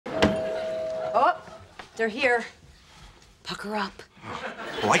Oh, they're here. Pucker up.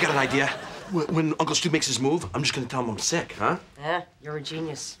 Oh, I got an idea. When Uncle Stu makes his move, I'm just gonna tell him I'm sick, huh? Yeah, you're a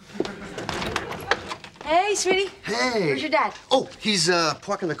genius. Hey, sweetie. Hey. Where's your dad? Oh, he's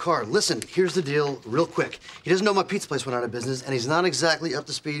parking the car. Listen, here's the deal, real quick. He doesn't know my pizza place went out of business, and he's not exactly up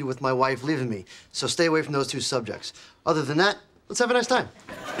to speed with my wife leaving me. So stay away from those two subjects. Other than that, let's have a nice time.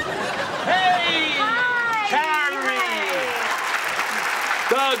 Hey! Hi!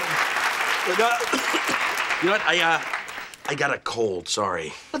 Doug! You know what? I got a cold,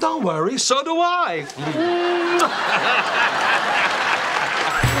 sorry. Don't worry, so do I.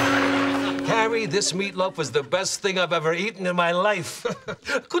 Carrie, this meatloaf was the best thing I've ever eaten in my life.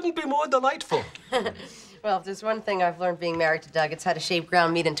 Couldn't be more delightful. Well, if there's one thing I've learned being married to Doug, it's how to shape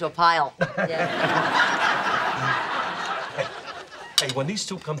ground meat into a pile. Yeah. Hey, when these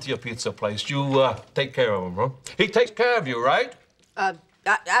two come to your pizza place, you take care of them, huh? He takes care of you, right?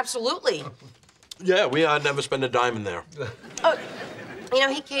 Absolutely. Yeah, we never spend a dime in there. Oh, you know,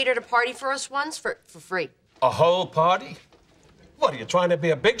 he catered a party for us once for free. A whole party? What, are you trying to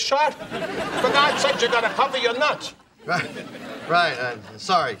be a big shot? For God's sake, you gotta cover your nuts. Right,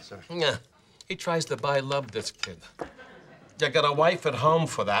 sorry. Yeah, he tries to buy love, this kid. You got a wife at home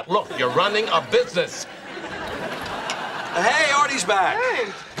for that. Look, you're running a business. Hey, Artie's back.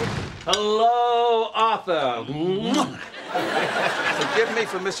 Hey. Hello, Arthur. Forgive me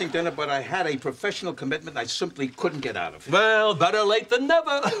for missing dinner, but I had a professional commitment I simply couldn't get out of. Well, better late than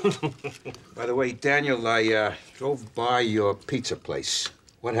never. By the way, Daniel, I drove by your pizza place.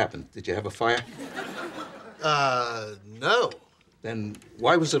 What happened? Did you have a fire? No. Then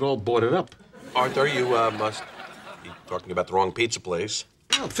why was it all boarded up? Arthur, you must be talking about the wrong pizza place.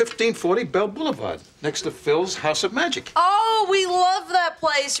 Oh, 1540 Bell Boulevard, next to Phil's House of Magic. Oh, we love that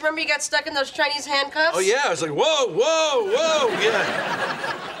place. Remember you got stuck in those Chinese handcuffs? Oh, yeah, I was like, whoa, whoa, whoa,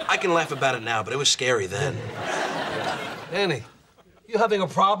 yeah. I can laugh about it now, but it was scary then. Annie, you having a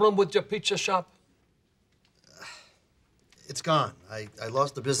problem with your pizza shop? It's gone. I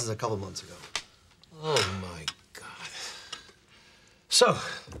lost the business a couple months ago. Oh, my God. So,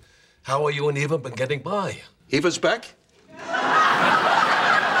 how are you and Eva been getting by? Eva's back?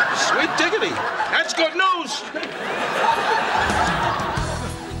 Sweet diggity.